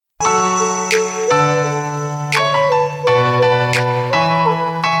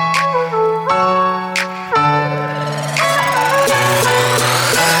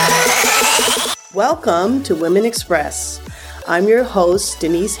Welcome to Women Express. I'm your host,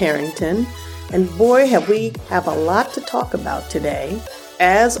 Denise Harrington, and boy, we have a lot to talk about today.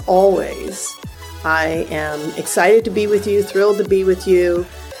 As always, I am excited to be with you, thrilled to be with you.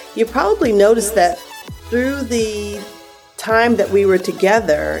 You probably noticed that through the time that we were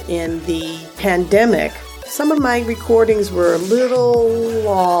together in the pandemic, some of my recordings were a little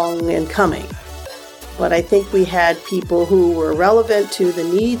long in coming. But I think we had people who were relevant to the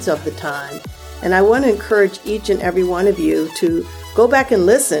needs of the time. And I want to encourage each and every one of you to go back and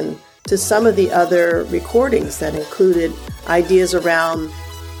listen to some of the other recordings that included ideas around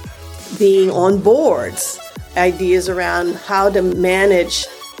being on boards, ideas around how to manage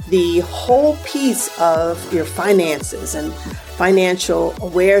the whole piece of your finances and financial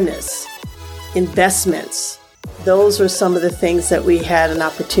awareness, investments. Those were some of the things that we had an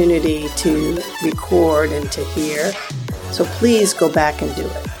opportunity to record and to hear. So please go back and do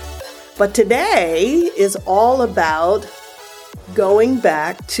it. But today is all about going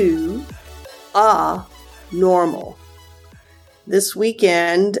back to a normal. This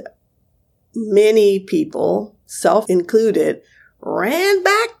weekend, many people, self included, ran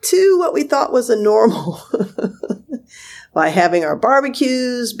back to what we thought was a normal by having our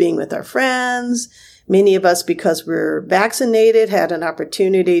barbecues, being with our friends. Many of us, because we're vaccinated, had an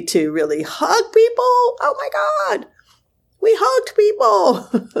opportunity to really hug people. Oh my God, we hugged people.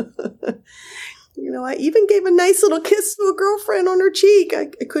 I even gave a nice little kiss to a girlfriend on her cheek. I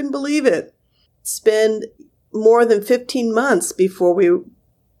couldn't believe it. It's been more than 15 months before we've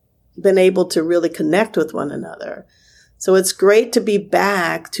been able to really connect with one another. So it's great to be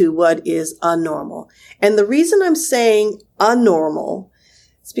back to what is unnormal. And the reason I'm saying unnormal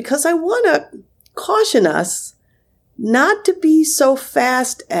is because I want to caution us not to be so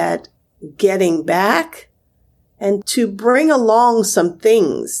fast at getting back and to bring along some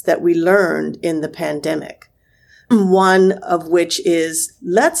things that we learned in the pandemic. One of which is,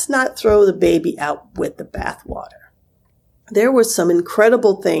 let's not throw the baby out with the bathwater. There were some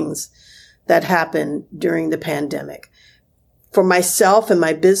incredible things that happened during the pandemic. For myself and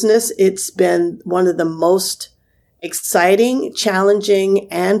my business, it's been one of the most exciting,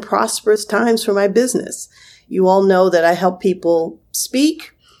 challenging, and prosperous times for my business. You all know that I help people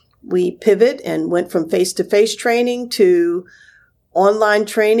speak. We pivot and went from face-to-face training to online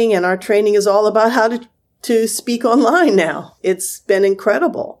training, and our training is all about how to speak online now. It's been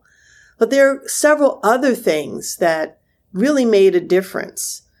incredible. But there are several other things that really made a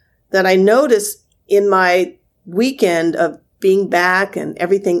difference that I noticed in my weekend of being back and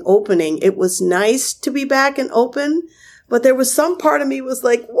everything opening. It was nice to be back and open, but there was some part of me was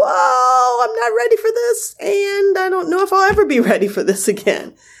like, whoa, I'm not ready for this. And I don't know if I'll ever be ready for this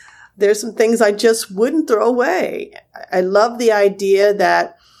again. There's some things I just wouldn't throw away. I love the idea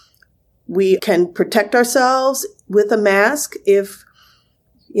that we can protect ourselves with a mask if,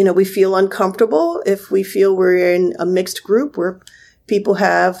 we feel uncomfortable, if we feel we're in a mixed group where people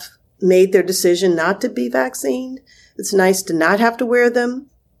have made their decision not to be vaccinated. It's nice to not have to wear them.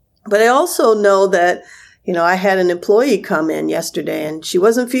 But I also know that, I had an employee come in yesterday and she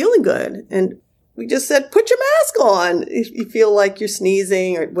wasn't feeling good. And we just said, put your mask on if you feel like you're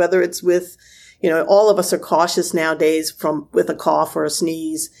sneezing, or whether it's with, all of us are cautious nowadays with a cough or a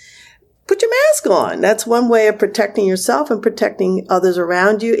sneeze. Put your mask on. That's one way of protecting yourself and protecting others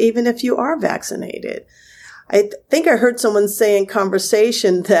around you, even if you are vaccinated. I think I heard someone say in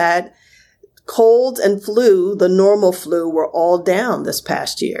conversation that colds and flu, the normal flu, were all down this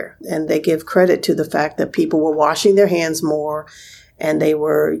past year. And they give credit to the fact that people were washing their hands more and they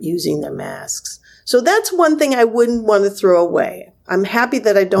were using their masks. So that's one thing I wouldn't want to throw away. I'm happy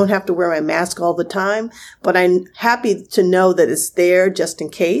that I don't have to wear my mask all the time, but I'm happy to know that it's there just in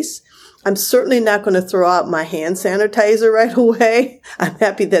case. I'm certainly not going to throw out my hand sanitizer right away. I'm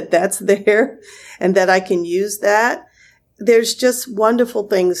happy that that's there and that I can use that. There's just wonderful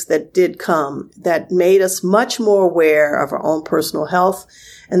things that did come that made us much more aware of our own personal health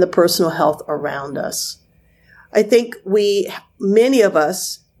and the personal health around us. I think many of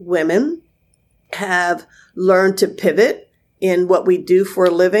us women have learned to pivot in what we do for a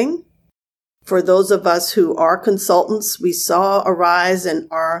living. For those of us who are consultants, we saw a rise in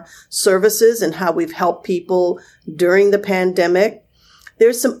our services and how we've helped people during the pandemic.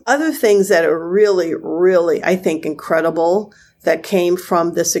 There's some other things that are really, really, I think, incredible that came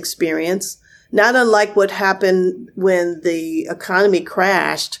from this experience. Not unlike what happened when the economy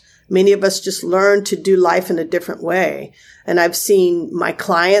crashed Many of us just learn to do life in a different way. And I've seen my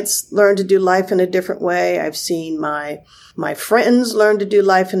clients learn to do life in a different way. I've seen my friends learn to do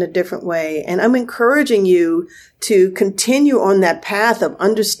life in a different way. And I'm encouraging you to continue on that path of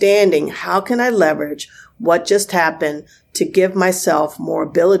understanding how can I leverage what just happened to give myself more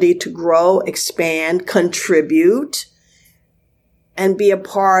ability to grow, expand, contribute, and be a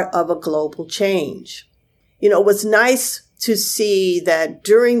part of a global change. It was nice to see that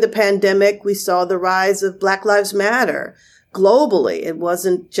during the pandemic, we saw the rise of Black Lives Matter globally. It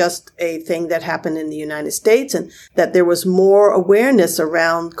wasn't just a thing that happened in the United States, and that there was more awareness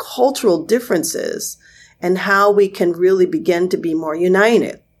around cultural differences and how we can really begin to be more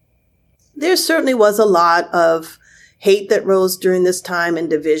united. There certainly was a lot of hate that rose during this time and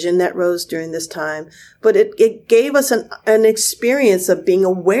division that rose during this time, but it gave us an experience of being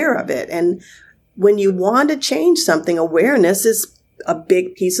aware of it. And when you want to change something, awareness is a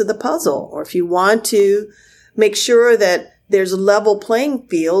big piece of the puzzle. Or if you want to make sure that there's a level playing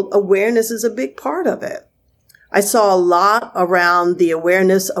field, awareness is a big part of it. I saw a lot around the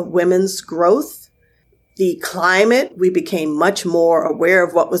awareness of women's growth, the climate. We became much more aware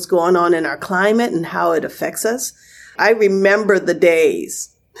of what was going on in our climate and how it affects us. I remember the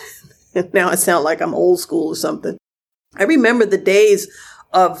days. Now I sound like I'm old school or something. I remember the days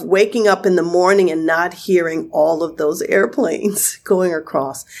of waking up in the morning and not hearing all of those airplanes going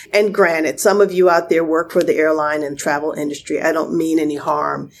across. And granted, some of you out there work for the airline and travel industry. I don't mean any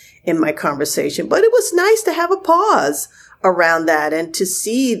harm in my conversation, but it was nice to have a pause around that and to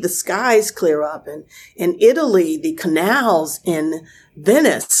see the skies clear up, and in Italy, the canals in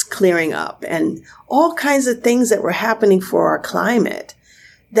Venice clearing up, and all kinds of things that were happening for our climate.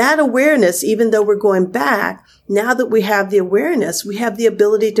 That awareness, even though we're going back, now that we have the awareness, we have the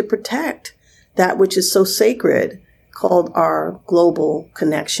ability to protect that which is so sacred, called our global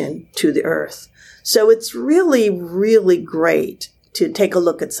connection to the earth. So it's really, really great to take a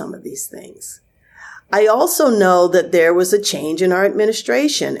look at some of these things. I also know that there was a change in our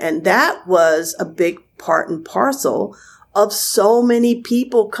administration, and that was a big part and parcel of so many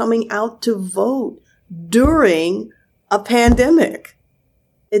people coming out to vote during a pandemic.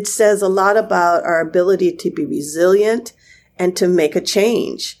 It says a lot about our ability to be resilient and to make a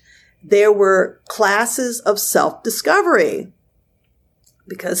change. There were classes of self-discovery.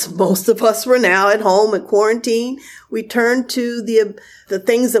 Because most of us were now at home in quarantine, we turned to the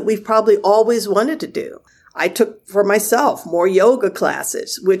things that we've probably always wanted to do. I took for myself more yoga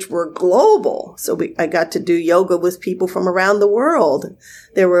classes, which were global. So I got to do yoga with people from around the world.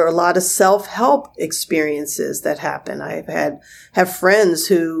 There were a lot of self-help experiences that happened. have friends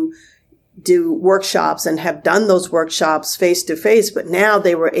who do workshops and have done those workshops face to face, but now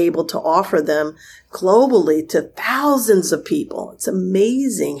they were able to offer them globally to thousands of people. It's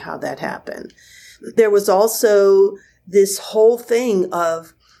amazing how that happened. There was also this whole thing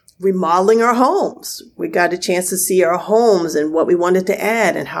of remodeling our homes. We got a chance to see our homes and what we wanted to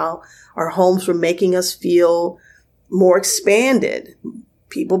add and how our homes were making us feel more expanded.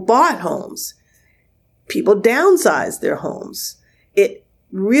 People bought homes. People downsized their homes.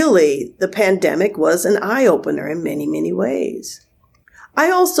 Really, the pandemic was an eye-opener in many, many ways. I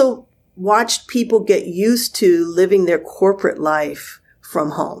also watched people get used to living their corporate life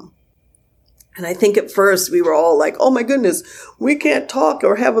from home. And I think at first we were all like, oh my goodness, we can't talk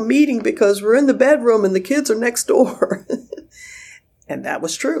or have a meeting because we're in the bedroom and the kids are next door. And that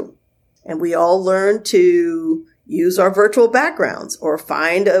was true. And we all learned to use our virtual backgrounds or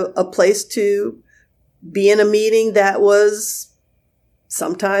find a place to be in a meeting that was.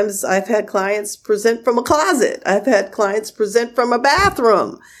 Sometimes I've had clients present from a closet. I've had clients present from a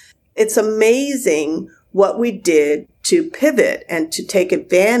bathroom. It's amazing what we did to pivot and to take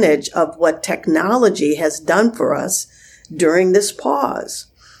advantage of what technology has done for us during this pause.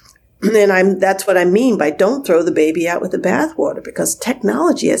 And that's what I mean by don't throw the baby out with the bathwater, because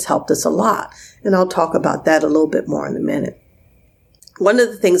technology has helped us a lot. And I'll talk about that a little bit more in a minute. One of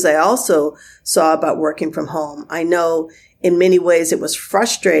the things I also saw about working from home, I know in many ways it was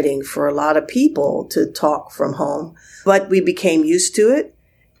frustrating for a lot of people to talk from home, but we became used to it.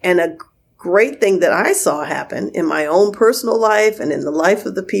 And a great thing that I saw happen in my own personal life and in the life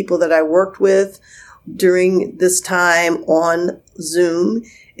of the people that I worked with during this time on Zoom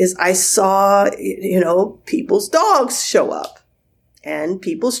is I saw, people's dogs show up. And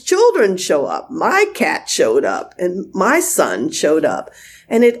people's children show up. My cat showed up and my son showed up.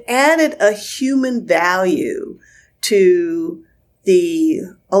 And it added a human value to the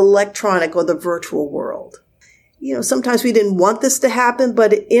electronic or the virtual world. Sometimes we didn't want this to happen,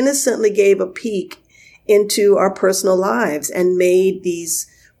 but it innocently gave a peek into our personal lives and made these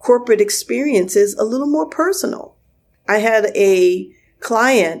corporate experience is a little more personal. I had a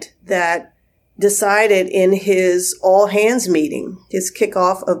client that decided in his all hands meeting, his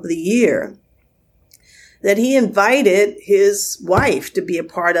kickoff of the year, that he invited his wife to be a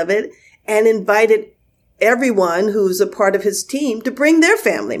part of it and invited everyone who's a part of his team to bring their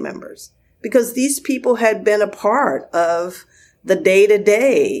family members, because these people had been a part of the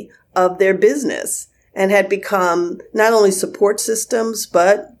day-to-day of their business and had become not only support systems,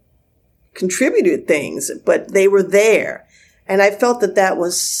 but contributed things, but they were there. And I felt that that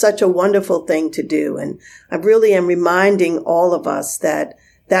was such a wonderful thing to do. And I really am reminding all of us that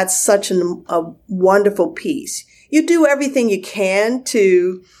that's such a wonderful piece. You do everything you can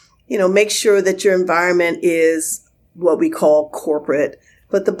to, make sure that your environment is what we call corporate.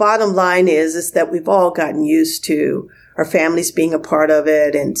 But the bottom line is that we've all gotten used to our families being a part of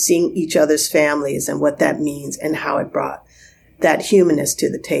it and seeing each other's families and what that means and how it brought that humanness to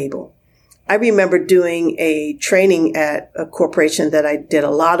the table. I remember doing a training at a corporation that I did a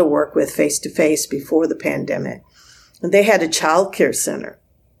lot of work with face-to-face before the pandemic. And they had a child care center.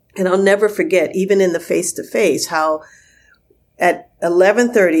 And I'll never forget, even in the face-to-face, how at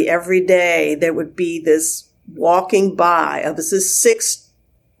 11:30 every day, there would be this walking by of this 6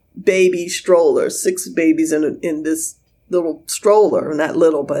 baby stroller, 6 babies in this little stroller, not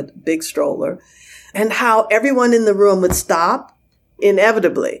little, but big stroller, and how everyone in the room would stop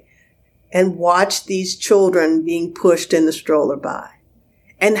inevitably and watch these children being pushed in the stroller by,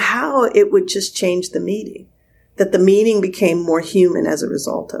 and how it would just change the meeting, that the meeting became more human as a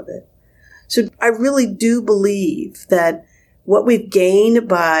result of it. So I really do believe that what we've gained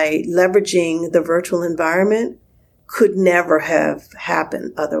by leveraging the virtual environment could never have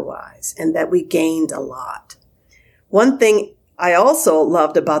happened otherwise, and that we gained a lot. One thing I also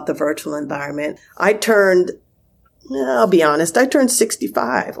loved about the virtual environment, I'll be honest, I turned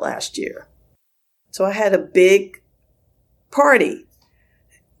 65 last year. So I had a big party.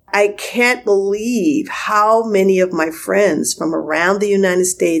 I can't believe how many of my friends from around the United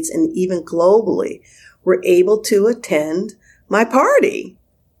States and even globally were able to attend my party.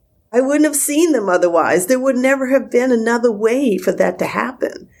 I wouldn't have seen them otherwise. There would never have been another way for that to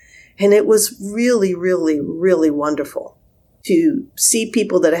happen. And it was really, really, really wonderful to see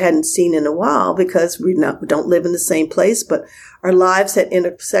people that I hadn't seen in a while, because we don't live in the same place, but our lives had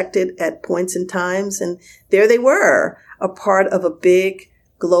intersected at points and times. And there they were, a part of a big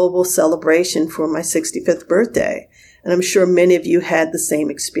global celebration for my 65th birthday. And I'm sure many of you had the same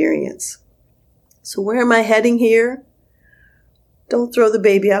experience. So where am I heading here? Don't throw the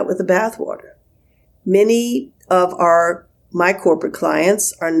baby out with the bathwater. Many of my corporate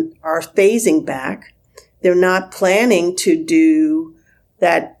clients are phasing back. They're not planning to do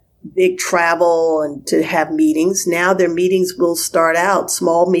that big travel and to have meetings. Now their meetings will start out.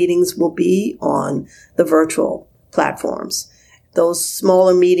 Small meetings will be on the virtual platforms. Those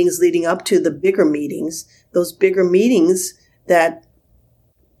smaller meetings leading up to the bigger meetings, those bigger meetings that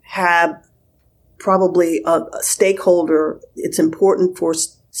have probably a stakeholder, it's important for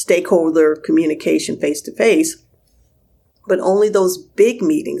stakeholder communication face to face, but only those big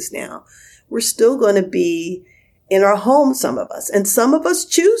meetings now. We're still going to be in our homes, some of us, and some of us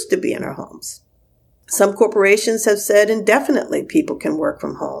choose to be in our homes. Some corporations have said indefinitely people can work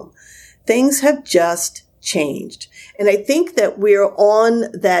from home. Things have just changed. And I think that we're on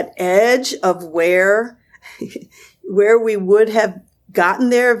that edge of where we would have gotten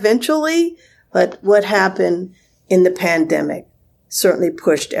there eventually. But what happened in the pandemic certainly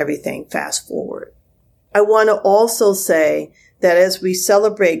pushed everything fast forward. I want to also say that as we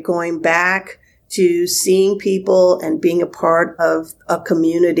celebrate going back to seeing people and being a part of a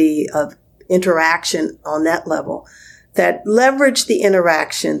community of interaction on that level, that leverage the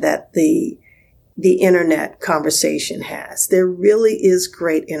interaction that the internet conversation has. There really is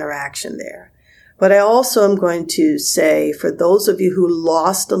great interaction there. But I also am going to say, for those of you who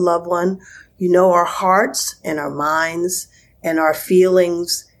lost a loved one, our hearts and our minds and our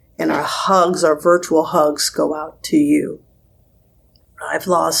feelings and our hugs, our virtual hugs, go out to you. I've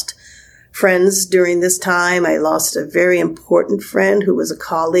lost friends during this time. I lost a very important friend who was a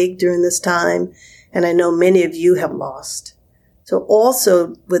colleague during this time. And I know many of you have lost. So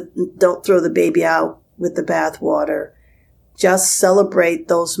also, don't throw the baby out with the bathwater. Just celebrate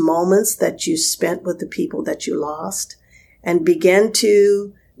those moments that you spent with the people that you lost, and begin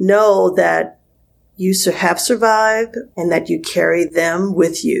to know that you have survived and that you carry them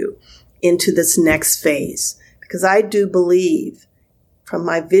with you into this next phase. Because I do believe, from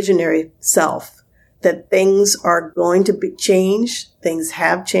my visionary self, that things are going to be changed. Things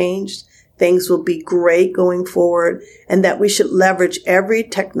have changed. things will be great going forward, and that we should leverage every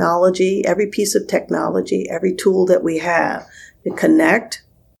technology, every piece of technology, every tool that we have to connect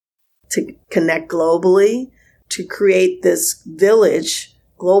globally, to create this village,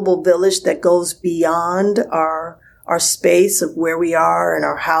 global village that goes beyond our space of where we are in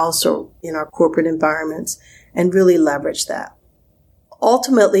our house or in our corporate environments, and really leverage that.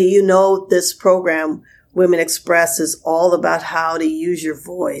 Ultimately, this program, Women Express, is all about how to use your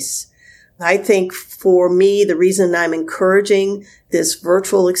voice. I think for me, the reason I'm encouraging this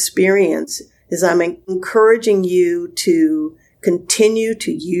virtual experience is I'm encouraging you to continue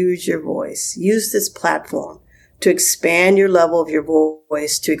to use your voice. Use this platform to expand your level of your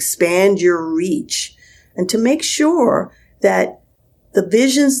voice, to expand your reach, and to make sure that the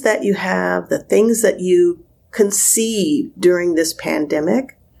visions that you have, the things that you conceive during this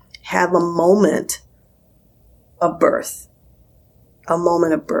pandemic, have a moment of birth. A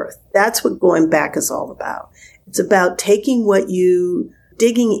moment of birth. That's what Going Back is all about. It's about taking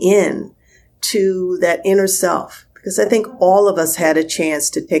digging in to that inner self, because I think all of us had a chance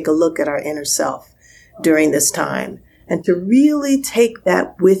to take a look at our inner self during this time, and to really take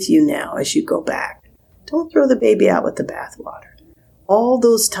that with you now as you go back. Don't throw the baby out with the bathwater. All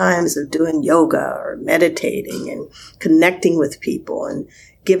those times of doing yoga or meditating and connecting with people and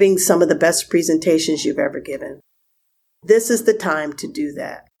giving some of the best presentations you've ever given. This is the time to do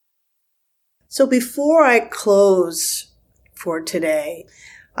that. So before I close for today,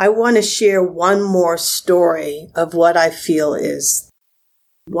 I want to share one more story of what I feel is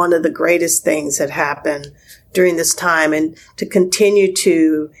one of the greatest things that happened during this time, and to continue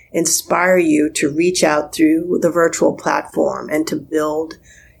to inspire you to reach out through the virtual platform and to build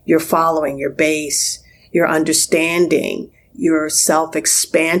your following, your base, your understanding, your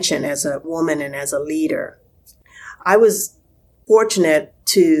self-expansion as a woman and as a leader. I was fortunate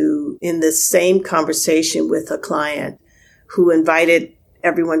to, in this same conversation with a client who invited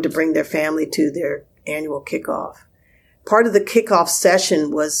everyone to bring their family to their annual kickoff. Part of the kickoff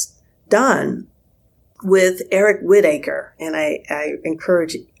session was done with Eric Whitaker, and I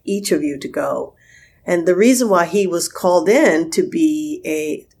encourage each of you to go. And the reason why he was called in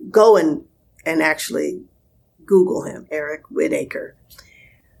to go and actually Google him, Eric Whitaker.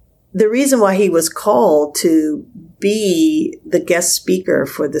 The reason why he was called to be the guest speaker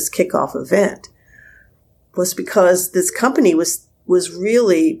for this kickoff event was because this company was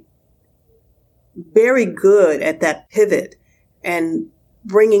really very good at that pivot and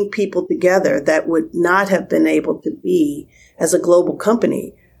bringing people together that would not have been able to be, as a global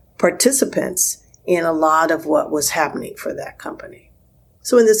company, participants in a lot of what was happening for that company.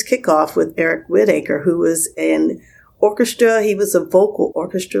 So in this kickoff with Eric Whitaker, who was an orchestra, he was a vocal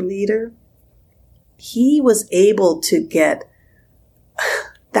orchestra leader, he was able to get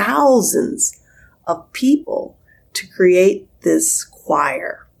thousands of people to create this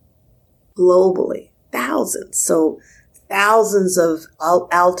choir globally. Thousands. So thousands of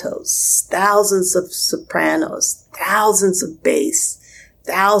altos, thousands of sopranos, thousands of bass,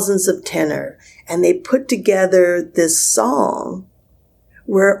 thousands of tenor. And they put together this song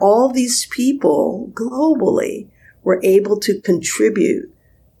where all these people globally were able to contribute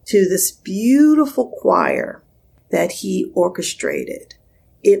to this beautiful choir that he orchestrated.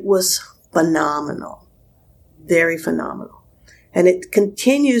 It was phenomenal, very phenomenal. And it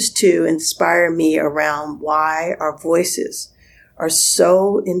continues to inspire me around why our voices are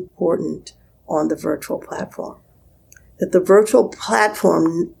so important on the virtual platform. That the virtual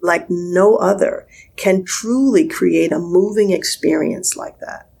platform, like no other, can truly create a moving experience like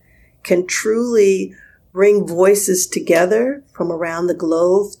that, can truly bring voices together from around the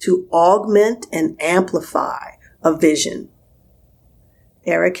globe to augment and amplify a vision.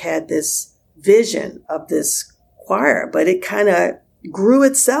 Eric had this vision of this choir, but it kind of grew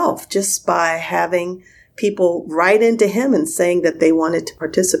itself just by having people write into him and saying that they wanted to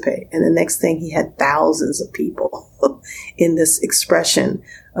participate. And the next thing, he had thousands of people in this expression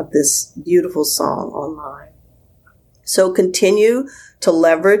of this beautiful song online. So continue to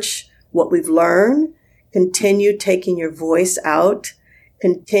leverage what we've learned, continue taking your voice out,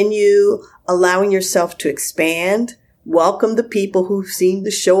 continue allowing yourself to expand, welcome the people who seem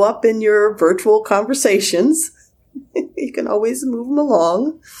to show up in your virtual conversations. You can always move them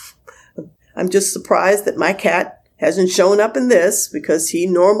along. I'm just surprised that my cat hasn't shown up in this, because he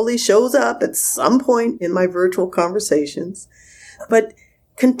normally shows up at some point in my virtual conversations. But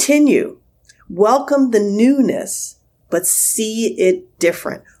continue. Welcome the newness, but see it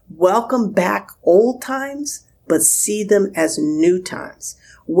different. Welcome back old times, but see them as new times.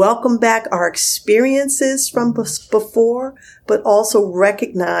 welcome back our experiences from before, but also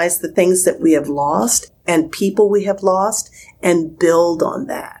recognize the things that we have lost and people we have lost and build on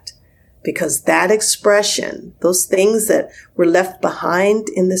that. Because that expression, those things that were left behind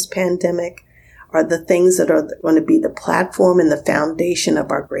in this pandemic are the things that are going to be the platform and the foundation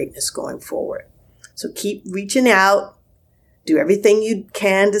of our greatness going forward. So keep reaching out. Do everything you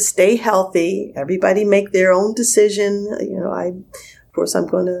can to stay healthy. Everybody make their own decision. Of course, I'm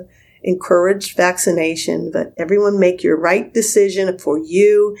going to encourage vaccination, but everyone make your right decision for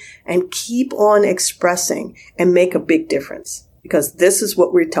you and keep on expressing and make a big difference. Because this is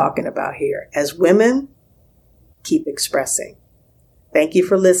what we're talking about here. As women, keep expressing. Thank you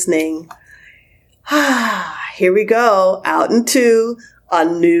for listening. Here we go, out into a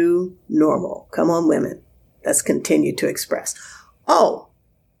new normal. Come on, women. Let's continue to express. Oh,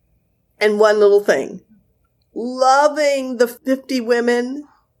 and one little thing. Loving the 50 women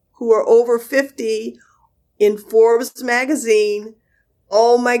who are over 50 in Forbes magazine.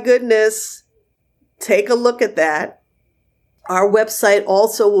 Oh my goodness. Take a look at that. Our website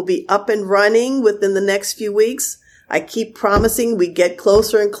also will be up and running within the next few weeks. I keep promising we get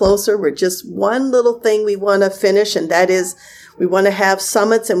closer and closer. We're just one little thing we want to finish, and that is we want to have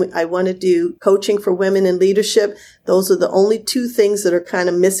summits, and I want to do coaching for women in leadership. Those are the only two things that are kind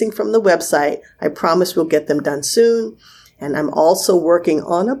of missing from the website. I promise we'll get them done soon. And I'm also working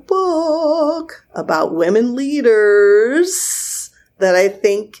on a book about women leaders that I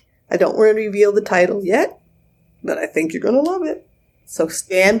don't want to reveal the title yet, but I think you're going to love it. So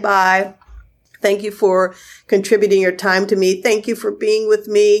stand by. Thank you for contributing your time to me. Thank you for being with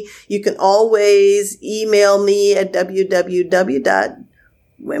me. You can always email me at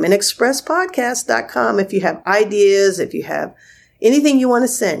www.womenexpresspodcast.com. If you have ideas, if you have anything you want to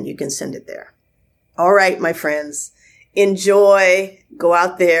send, you can send it there. All right, my friends, enjoy, go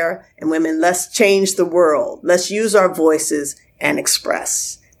out there, and women, let's change the world. Let's use our voices and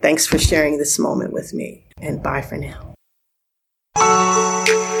express. Thanks for sharing this moment with me. And bye for now.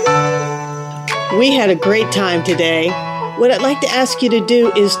 We had a great time today. What I'd like to ask you to do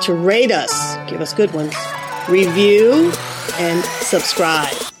is to rate us. Give us good ones. Review and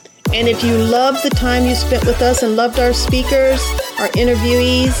subscribe. And if you loved the time you spent with us and loved our speakers, our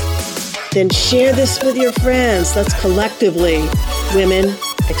interviewees, then share this with your friends. Let's collectively women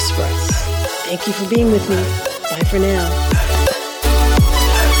express. Thank you for being with me. Bye for now.